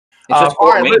It's just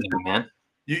All right, listen, man.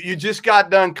 You just got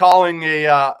done calling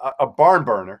a barn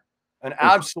burner, an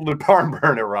absolute barn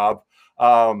burner, Rob.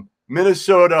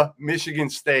 Minnesota, Michigan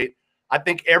State. I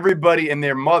think everybody and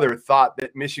their mother thought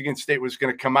that Michigan State was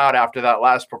going to come out after that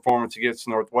last performance against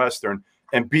Northwestern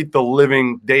and beat the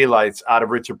living daylights out of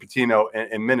Richard Pitino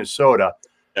in Minnesota.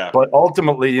 Yeah. But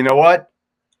ultimately, you know what?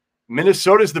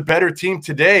 Minnesota's the better team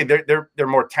today. They're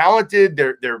more talented.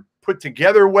 They're put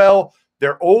together well.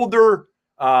 They're older.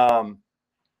 Well,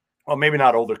 maybe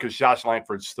not older because Josh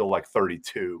Langford's still like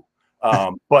 32.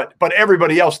 But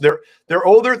everybody else, they're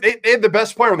older. They had the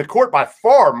best player on the court by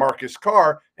far, Marcus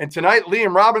Carr. And tonight,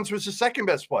 Liam Robbins was the second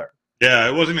best player. Yeah,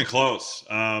 it wasn't even close.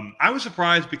 I was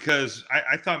surprised because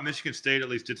I thought Michigan State at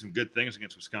least did some good things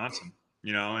against Wisconsin.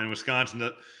 You know, and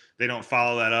Wisconsin, they don't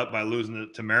follow that up by losing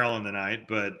to Maryland tonight.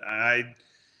 But I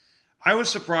was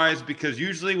surprised because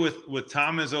usually with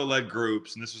Tom Izzo-led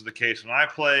groups, and this was the case when I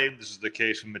played, this is the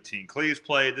case when Mateen Cleaves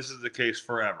played, this is the case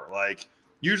forever. Like,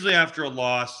 usually after a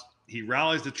loss, he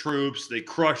rallies the troops, they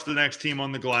crush the next team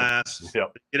on the glass,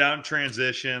 Yep. They get out in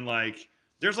transition. Like,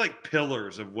 there's like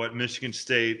pillars of what Michigan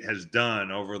State has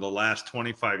done over the last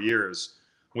 25 years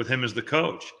with him as the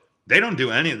coach. They don't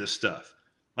do any of this stuff.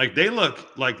 Like, they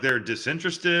look like they're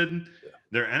disinterested.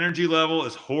 Their energy level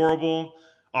is horrible.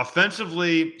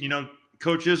 Offensively, you know,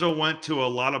 Coach Izzo went to a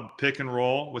lot of pick and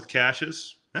roll with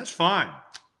Cassius. That's fine.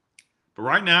 But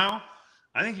right now,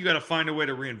 I think you got to find a way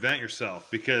to reinvent yourself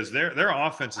because their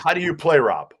offense is. How do you play,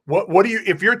 Rob? What do you,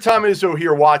 if you're Tom Izzo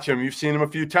here watching him, you've seen him a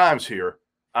few times here.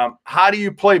 How do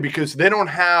you play? Because they don't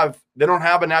have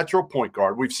a natural point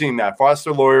guard. We've seen that.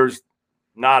 Foster Lawyer's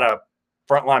not a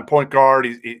frontline point guard.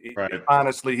 Right.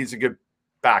 Honestly, he's a good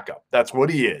backup. That's what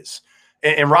he is.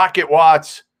 And Rocket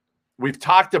Watts, we've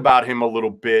talked about him a little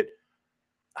bit.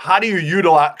 How do you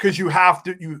utilize? Because you have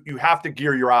to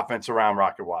gear your offense around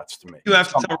Rocket Watts to me. You have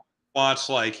to tell Watts,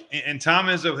 like, and Tom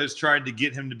Izzo has tried to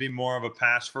get him to be more of a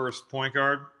pass-first point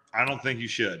guard. I don't think you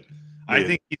should. Yeah. I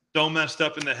think he's so messed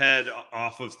up in the head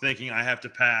off of thinking I have to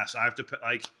pass. I have to,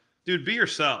 like, dude, be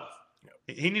yourself.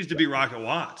 Yep. He needs to be Rocket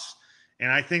Watts.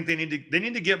 And I think they need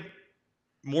to get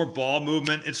more ball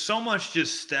movement. It's so much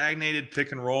just stagnated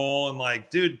pick and roll. And,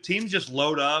 like, dude, teams just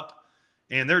load up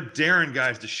and they're daring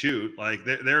guys to shoot. Like,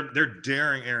 they're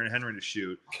daring Aaron Henry to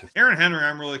shoot. Aaron Henry,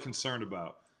 I'm really concerned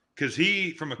about because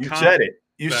he, from a you said it.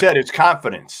 You said it's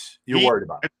confidence you're worried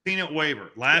about. I've seen it waver.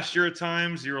 Last year at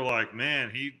times you were like, man,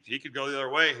 he could go the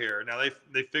other way here. Now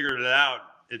they figured it out,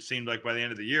 it seemed like, by the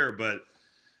end of the year, but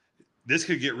this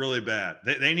could get really bad.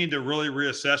 They need to really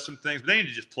reassess some things, but they need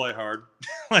to just play hard.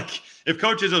 Like, if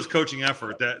Coach Izzo's coaching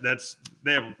effort,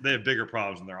 they have bigger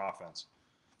problems in their offense.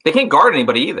 They can't guard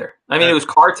anybody either. I mean, it was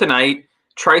Carr tonight,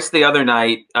 Trice the other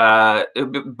night,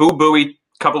 Boo Buie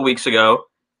a couple of weeks ago.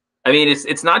 I mean,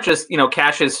 it's not just, you know,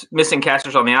 missing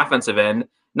Cassius on the offensive end.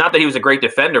 Not that he was a great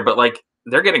defender, but, like,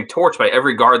 they're getting torched by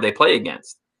every guard they play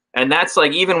against. And that's,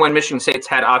 like, even when Michigan State's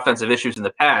had offensive issues in the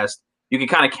past, you can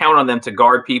kind of count on them to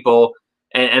guard people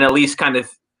and at least kind of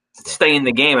stay in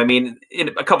the game. I mean,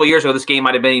 a couple of years ago, this game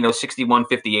might have been, you know,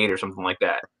 61-58 or something like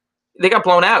that. They got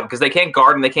blown out because they can't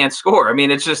guard and they can't score. I mean,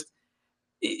 it's just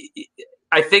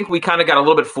 – I think we kind of got a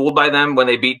little bit fooled by them when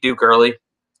they beat Duke early.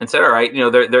 And said, all right, you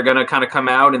know, they're going to kind of come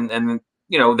out and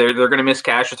you know, they're going to miss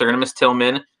Cassius, they're going to miss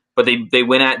Tillman, but they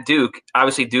win at Duke.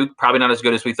 Obviously, Duke probably not as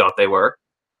good as we thought they were,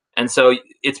 and so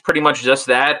it's pretty much just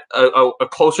that a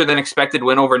closer than expected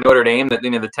win over Notre Dame, that, you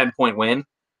know, the 10-point win,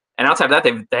 and outside of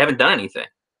that, they haven't done anything.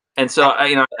 And so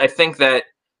I think that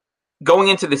going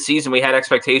into the season, we had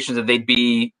expectations that they'd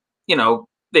be, you know,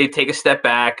 they'd take a step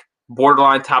back,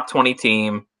 borderline top 20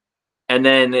 team, and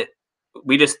then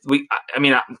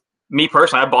me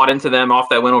personally, I bought into them off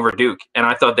that win over Duke, and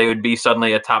I thought they would be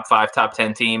suddenly a top 5, top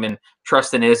 10 team and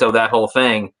trust in Izzo, that whole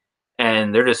thing.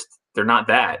 And they're not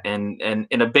that. And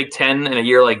in a Big Ten in a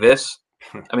year like this,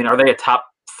 I mean, are they a top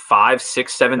 5,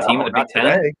 6, 7 team in the Big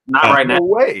Ten? Not right now. No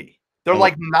way. They're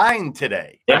like 9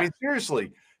 today. Yeah. I mean,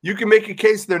 seriously, you can make a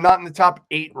case they're not in the top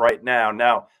 8 right now.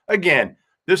 Now, again,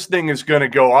 this thing is going to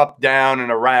go up, down,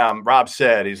 and around. Rob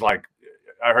said, he's like,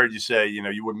 I heard you say, you know,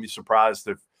 you wouldn't be surprised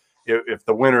if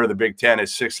the winner of the Big Ten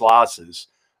is 6 losses.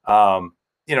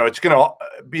 You know, it's going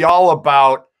to be all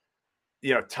about,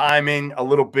 you know, timing a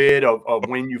little bit of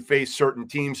when you face certain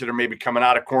teams that are maybe coming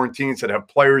out of quarantines, that have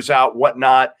players out,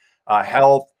 whatnot,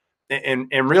 health, and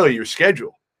really your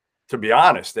schedule, to be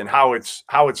honest, and how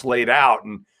it's laid out.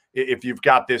 And if you've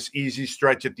got this easy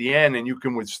stretch at the end and you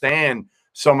can withstand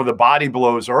some of the body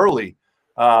blows early,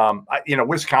 you know,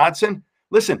 Wisconsin,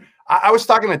 listen, I was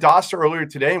talking to Doster earlier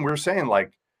today, and we were saying,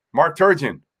 like, Mark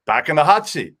Turgeon back in the hot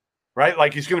seat. right?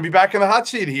 Like he's going to be back in the hot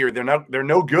seat here. They're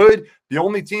no good. The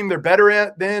only team they're better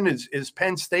at then is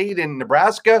Penn State and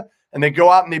Nebraska, and they go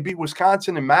out and they beat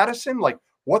Wisconsin and Madison. Like,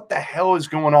 what the hell is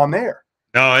going on there?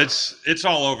 No, it's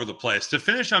all over the place. To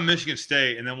finish on Michigan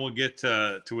State, and then we'll get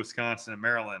to Wisconsin and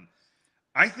Maryland.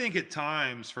 I think at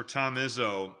times for Tom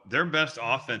Izzo, their best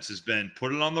offense has been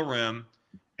put it on the rim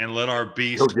and let our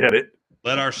beast get it.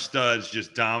 Let our studs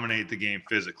just dominate the game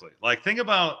physically. Like, think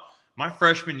about my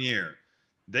freshman year.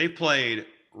 They played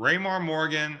Raymar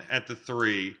Morgan at the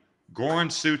 3, Goran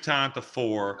Suton at the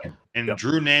 4, and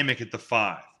Drew Namick at the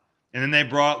 5. And then they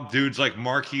brought dudes like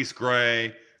Marquise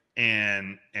Gray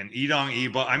and Edong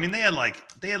Eba. I mean, they had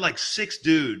like 6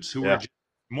 dudes who were just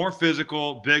more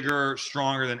physical, bigger,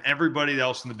 stronger than everybody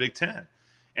else in the Big Ten.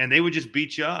 And they would just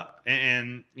beat you up.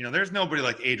 And you know, there's nobody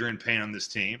like Adrian Payne on this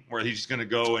team where he's just going to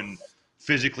go and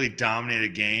physically dominate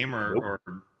a game, or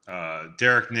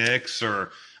Derek Nix,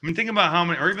 or I mean, think about how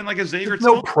many, or even like a Xavier. There's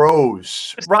no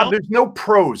pros, Rob. There's no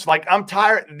pros. Like, I'm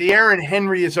tired. The Aaron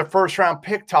Henry is a first-round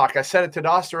pick talk. I said it to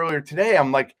Doster earlier today.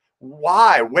 I'm like,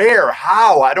 why, where,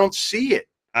 how? I don't see it.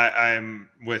 I'm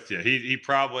with you. He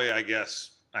probably, I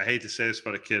guess, I hate to say this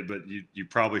about a kid, but you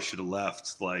probably should have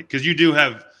left, like, because you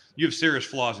have serious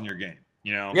flaws in your game,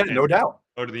 you know. Yeah, no doubt.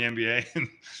 Go to the NBA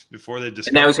before they discover.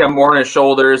 And now he's got more on his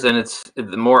shoulders, and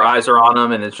the more eyes are on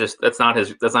him, and it's just that's not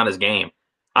his game.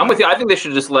 I'm with you. I think they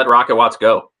should just let Rocket Watts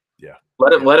go. Yeah,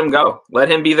 let him go. Let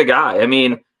him be the guy. I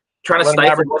mean, trying to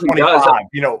stifle what he does.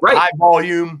 You know, high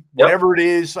volume, whatever it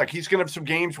is. Like, he's gonna have some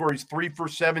games where he's 3 for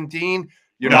 17.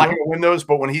 You're not gonna win those,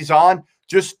 but when he's on,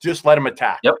 just let him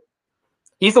attack. Yep.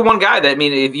 He's the one guy that, I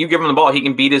mean, if you give him the ball, he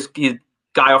can beat his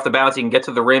guy off the bounce. He can get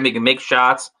to the rim. He can make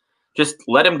shots. Just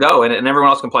let him go, and everyone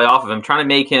else can play off of him. Trying to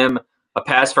make him a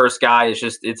pass-first guy is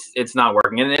just it's not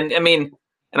working. And I mean,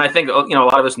 and I think, you know, a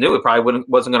lot of us knew it probably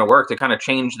wasn't going to work to kind of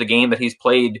change the game that he's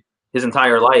played his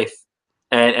entire life,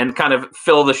 and kind of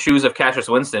fill the shoes of Cassius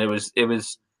Winston. It was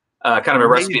kind of a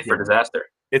recipe for disaster.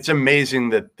 It's amazing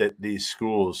that these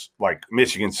schools like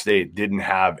Michigan State didn't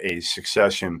have a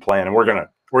succession plan, and we're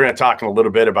gonna talk in a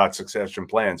little bit about succession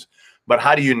plans. But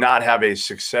how do you not have a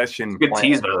succession good plan?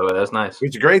 Tease, by the way. That's nice.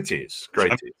 It's a great tease.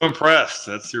 Great tease. I'm impressed.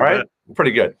 That's your right. Bet.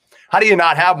 Pretty good. How do you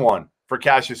not have one for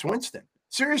Cassius Winston?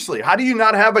 Seriously, how do you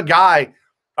not have a guy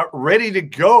ready to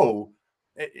go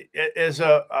as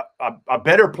a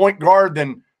better point guard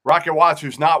than Rocket Watts,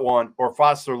 who's not one, or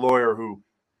Foster Lawyer, who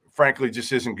frankly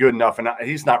just isn't good enough, and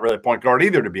he's not really a point guard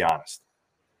either, to be honest.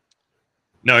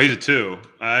 No, he's a 2.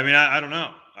 I mean, I don't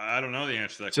know. I don't know the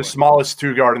answer to that. It's the smallest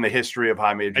 2 guard in the history of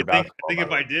high major basketball. I think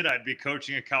if I did, I'd be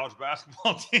coaching a college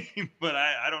basketball team, but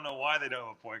I don't know why they don't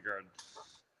have a point guard.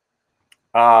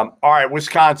 All right,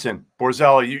 Wisconsin.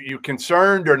 Borzello, you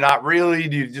concerned or not really?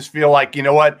 Do you just feel like, you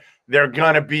know what, they're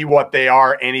going to be what they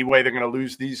are anyway? They're going to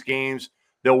lose these games.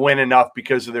 They'll win enough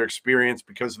because of their experience,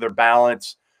 because of their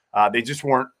balance. They just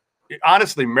weren't –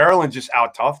 honestly, Maryland just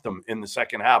out-toughed them in the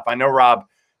second half. I know, Rob,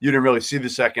 you didn't really see the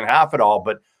second half at all,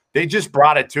 but they just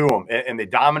brought it to them, and they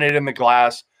dominated in the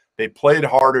glass. They played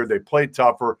harder. They played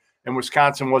tougher, and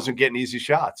Wisconsin wasn't getting easy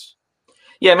shots.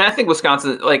 Yeah, I mean, I think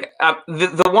Wisconsin, like,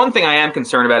 the one thing I am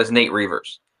concerned about is Nate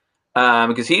Reavers,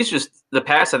 because he's just, the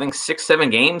past, I think, 6-7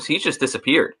 games, he's just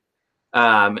disappeared.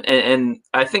 And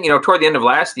I think, you know, toward the end of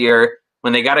last year,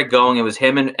 when they got it going, it was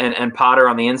him and Potter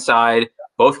on the inside.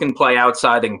 Both can play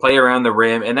outside. They can play around the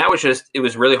rim. And that was just, it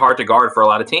was really hard to guard for a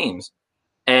lot of teams.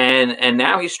 And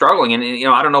now he's struggling. And, you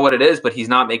know, I don't know what it is, but he's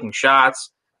not making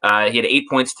shots. He had 8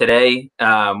 points today,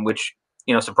 which,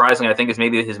 you know, surprisingly, I think is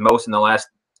maybe his most in the last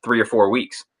 3 or 4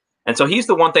 weeks. And so he's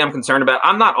the one thing I'm concerned about.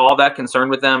 I'm not all that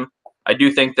concerned with them. I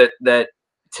do think that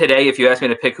today, if you ask me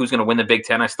to pick who's going to win the Big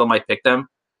Ten, I still might pick them.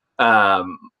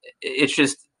 It's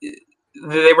just,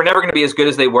 they were never going to be as good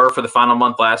as they were for the final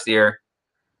month last year.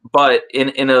 But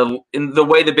in the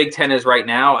way the Big Ten is right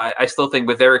now, I still think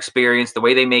with their experience, the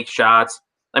way they make shots.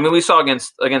 I mean, we saw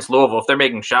against Louisville, if they're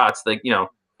making shots, they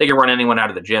can run anyone out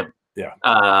of the gym. Yeah.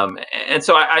 And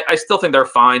so I still think they're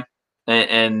fine,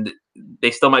 and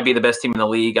they still might be the best team in the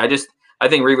league. I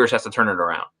think Reavers has to turn it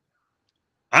around.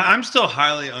 I'm still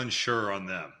highly unsure on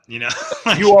them. You know,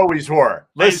 you always were.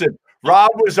 Listen,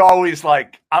 Rob was always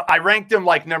like, I ranked him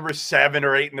like number 7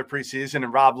 or 8 in the preseason,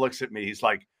 and Rob looks at me. He's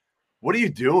like, "What are you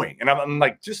doing?" And I'm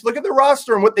like, "Just look at the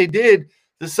roster and what they did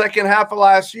the second half of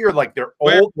last year. Like, they're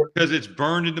old." Because it's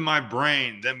burned into my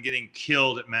brain them getting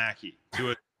killed at Mackey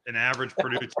to an average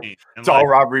Purdue team. It's all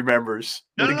Rob remembers.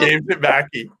 The games at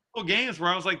Mackey. Games where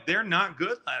I was like, they're not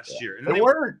good last year. And they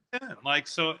weren't. Like,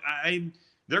 so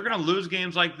they're going to lose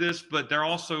games like this, but they're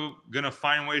also going to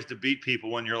find ways to beat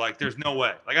people when you're like, there's no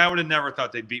way. Like, I would have never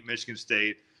thought they'd beat Michigan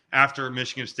State after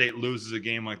Michigan State loses a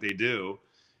game like they do.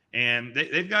 And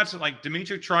they've got some, like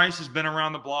Dimitri Trice has been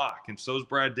around the block, and so is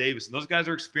Brad Davis. And those guys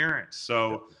are experienced.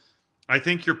 So I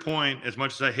think your point, as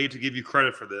much as I hate to give you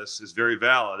credit for this, is very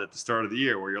valid at the start of the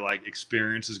year, where you're like,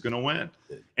 experience is going to win.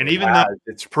 And even though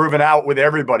it's proven out with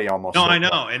everybody almost. No, I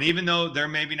know. And even though they're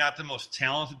maybe not the most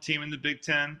talented team in the Big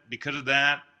Ten, because of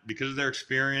that, because of their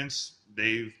experience,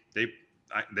 they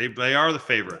are the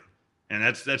favorite. And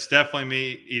that's definitely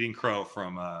me eating crow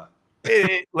from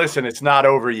listen, it's not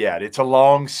over yet. It's a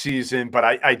long season, but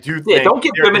I do think. Yeah, don't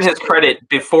give Goodman his credit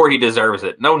before he deserves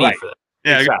it. No need for that.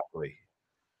 Yeah, exactly.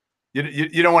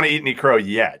 You don't want to eat any crow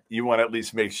yet. You want to at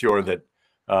least make sure that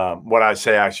what I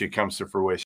say actually comes to fruition.